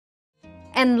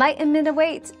Enlightenment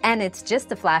awaits, and it's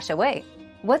just a flash away.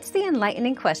 What's the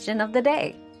enlightening question of the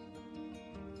day?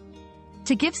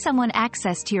 To give someone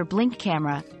access to your Blink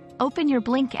camera, open your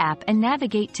Blink app and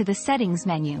navigate to the Settings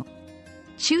menu.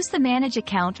 Choose the Manage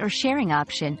Account or Sharing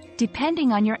option,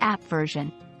 depending on your app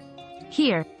version.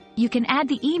 Here, you can add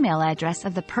the email address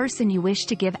of the person you wish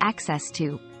to give access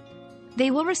to.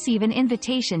 They will receive an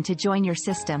invitation to join your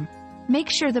system. Make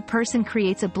sure the person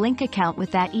creates a Blink account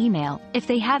with that email, if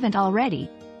they haven't already.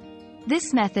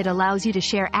 This method allows you to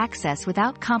share access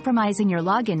without compromising your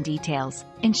login details,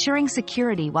 ensuring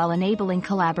security while enabling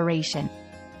collaboration.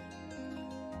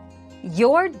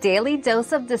 Your daily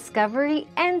dose of discovery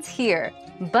ends here,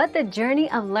 but the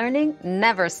journey of learning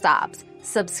never stops.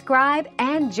 Subscribe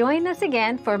and join us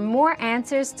again for more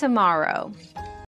answers tomorrow.